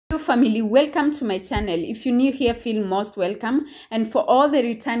Hello family, welcome to my channel. If you're new here, feel most welcome, and for all the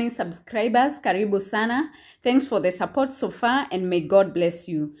returning subscribers, karibu sana. Thanks for the support so far, and may God bless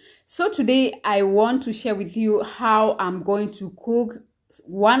you. So today I want to share with you how I'm going to cook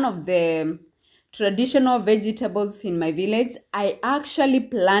one of the traditional vegetables in my village. I actually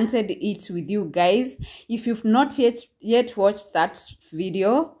planted it with you guys. If you've not yet watched that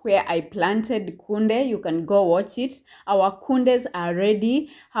video where I planted kunde, you can go watch it. Our kundes are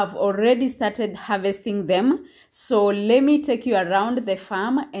ready, have already started harvesting them. So let me take you around the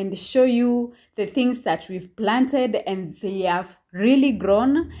farm and show you the things that we've planted, and they have really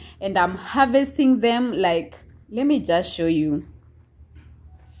grown, and I'm harvesting them. Like, let me just show you.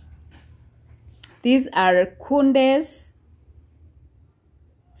 These are kundes.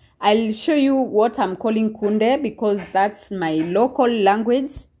 I'll show you what I'm calling kunde because that's my local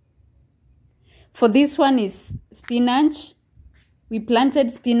language. For this one is spinach. We planted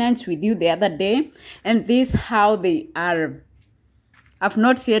spinach with you the other day, and this is how they are. I've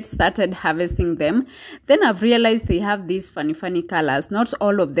not yet started harvesting them. Then I've realized they have these funny colors. Not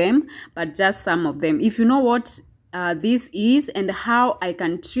all of them, but just some of them. If you know what this is and how I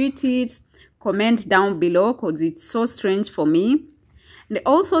can treat it, comment down below because it's so strange for me. And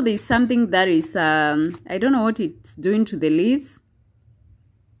also there's something that is, I don't know what it's doing to the leaves.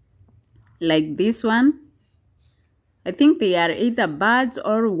 Like this one. I think they are either birds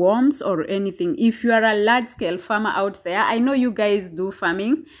or worms or anything. If you are a large-scale farmer out there, I know you guys do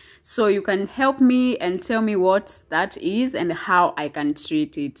farming, so you can help me and tell me what that is and how I can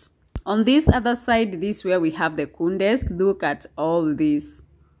treat it. On this other side, this is where we have the kundes. Look at all this.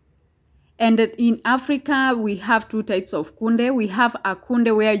 And in Africa, we have two types of kunde. We have a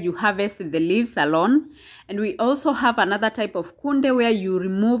kunde where you harvest the leaves alone. And we also have another type of kunde where you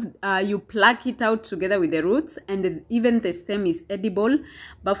remove, you pluck it out together with the roots. And even the stem is edible.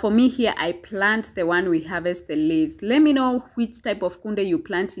 But for me here, I plant the one we harvest the leaves. Let me know which type of kunde you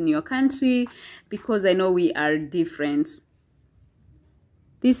plant in your country, because I know we are different.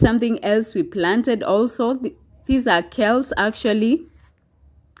 This is something else we planted also. These are kales actually.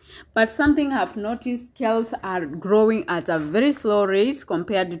 But something I've noticed, kales are growing at a very slow rate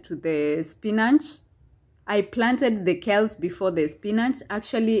compared to the spinach. I planted the kales before the spinach,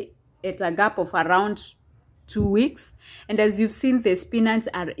 actually at a gap of around 2 weeks. And as you've seen, the spinach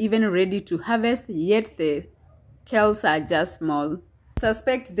are even ready to harvest, yet the kales are just small. I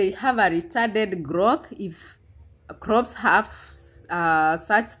suspect they have a retarded growth if crops have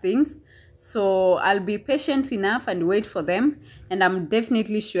such things. So I'll be patient enough and wait for them, and I'm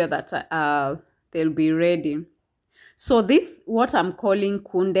definitely sure that they'll be ready. So this what I'm calling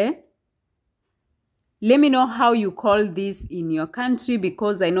kunde. Let me know how you call this in your country,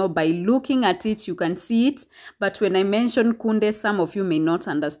 because I know by looking at it you can see it, but when I mention kunde, some of you may not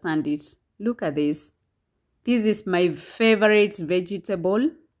understand it. Look at this. This is my favorite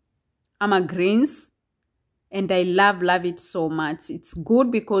vegetable. I'm a greens. And I love it so much. It's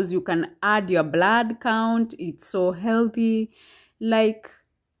good because you can add your blood count. It's so healthy. Like,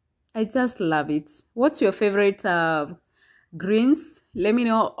 I just love it. What's your favorite greens? Let me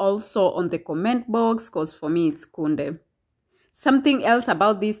know also on the comment box, because for me it's kunde. Something else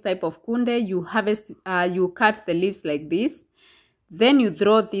about this type of kunde, you harvest, you cut the leaves like this. Then you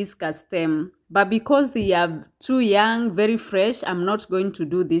throw this stem. But because they are too young, very fresh, I'm not going to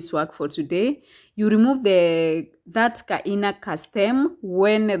do this work for today. You remove that inner stem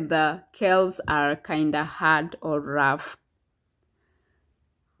when the kales are kind of hard or rough.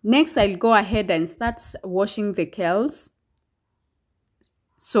 Next, I'll go ahead and start washing the kales.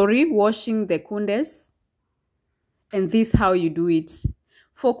 Washing the kundes. And this is how you do it.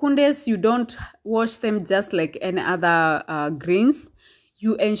 For kundes, you don't wash them just like any other greens.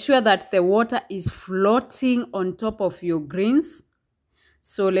 You ensure that the water is floating on top of your greens.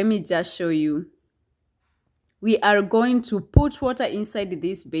 So let me just show you. We are going to put water inside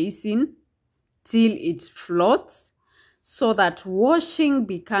this basin till it floats so that washing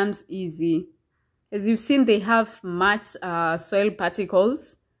becomes easy. As you've seen, they have much soil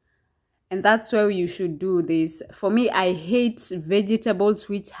particles. And that's why you should do this. For me, I hate vegetables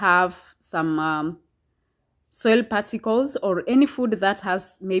which have some soil particles or any food that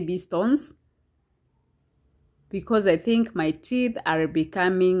has maybe stones, because I think my teeth are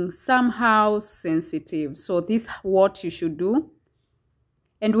becoming somehow sensitive. So this is what you should do.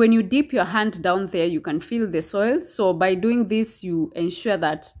 And when you dip your hand down there, you can feel the soil. So by doing this, you ensure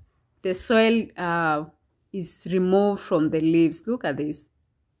that the soil is removed from the leaves. Look at this.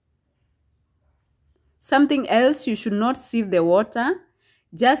 Something else, you should not sieve the water.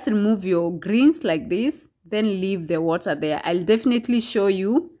 Just remove your greens like this, then leave the water there. I'll definitely show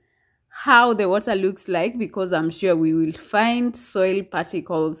you how the water looks like, because I'm sure we will find soil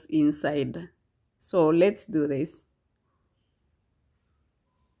particles inside. So let's do this.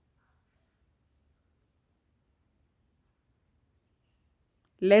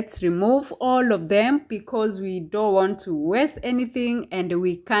 Let's remove all of them because we don't want to waste anything and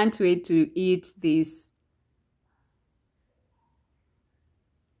we can't wait to eat this.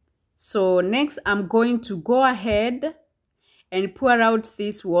 So next I'm going to go ahead and pour out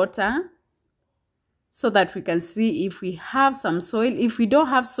this water so that we can see if we have some soil. If we don't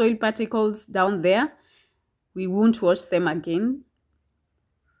have soil particles down there, we won't wash them again.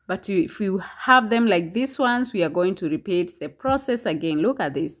 But if you have them like these ones, we are going to repeat the process again. Look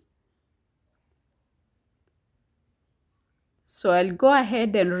at this. So I'll go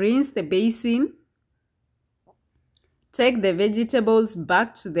ahead and rinse the basin. Take the vegetables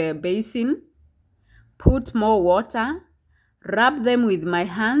back to the basin. Put more water. Rub them with my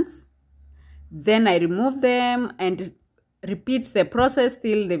hands. Then I remove them and repeat the process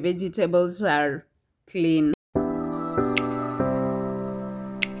till the vegetables are clean.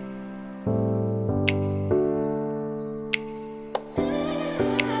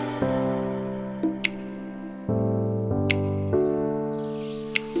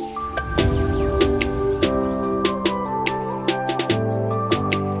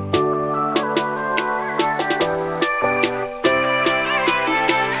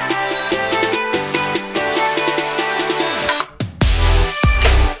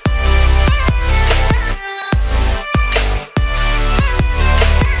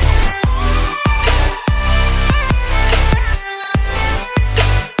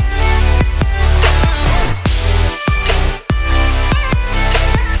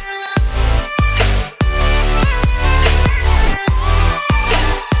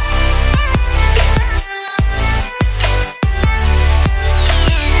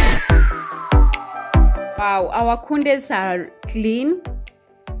 Wow, our kundes are clean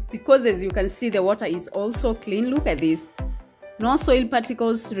because as you can see the water is also clean. Look at this. No soil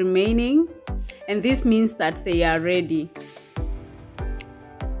particles remaining, and this means that they are ready.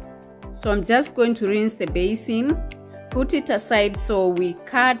 So I'm just going to rinse the basin, put it aside so we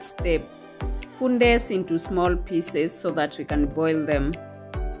cut the kundes into small pieces so that we can boil them.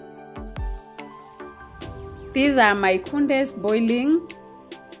 These are my kundes boiling.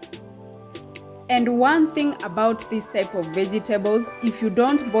 And one thing about this type of vegetables, if you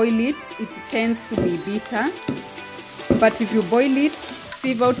don't boil it, it tends to be bitter. But if you boil it,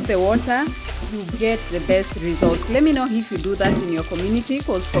 sieve out the water, you get the best results. Let me know if you do that in your community,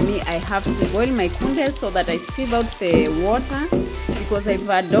 because for me, I have to boil my kundes so that I sieve out the water, because if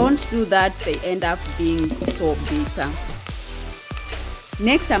I don't do that, they end up being so bitter.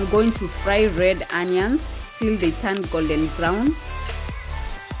 Next, I'm going to fry red onions till they turn golden brown.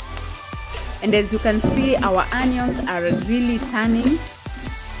 And as you can see, our onions are really turning.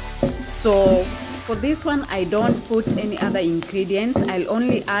 So for this one, I don't put any other ingredients. I'll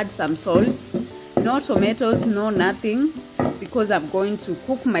only add some salt, no tomatoes, no nothing, because I'm going to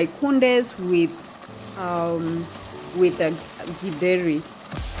cook my kundes with a githeri.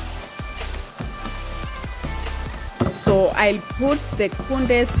 So I'll put the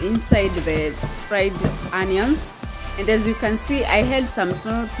kundes inside the fried onions. And as you can see, I had some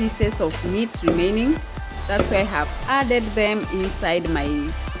small pieces of meat remaining. That's why I have added them inside my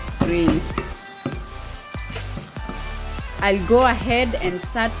greens. I'll go ahead and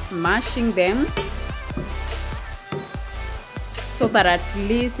start mashing them so that at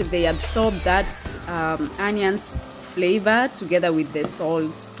least they absorb that onions flavor together with the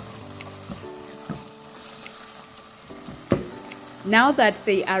salts. Now that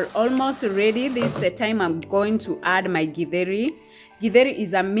they are almost ready, this is the time I'm going to add my githeri. Githeri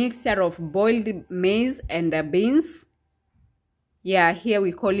is a mixture of boiled maize and beans. Yeah, here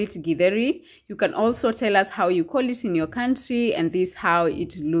we call it githeri. You can also tell us how you call it in your country, and this is how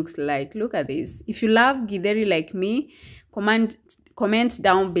it looks like. Look at this. If you love githeri like me, comment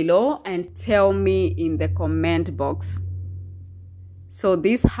down below and tell me in the comment box. So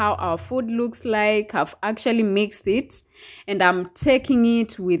this is how our food looks like. I've actually mixed it and I'm taking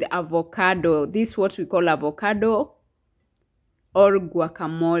it with avocado. This is what we call avocado or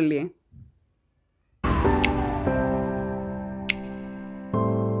guacamole.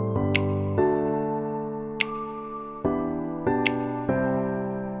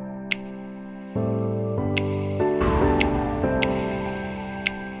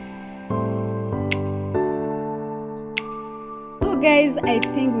 Guys, I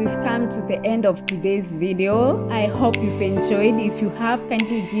think we've come to the end of today's video. I hope you've enjoyed. If you have,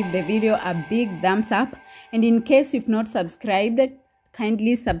 kindly give the video a big thumbs up, and in case you've not subscribed,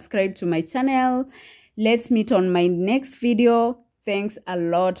 kindly subscribe to my channel. Let's meet on my next video. Thanks a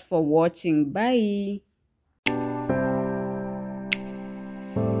lot for watching. Bye.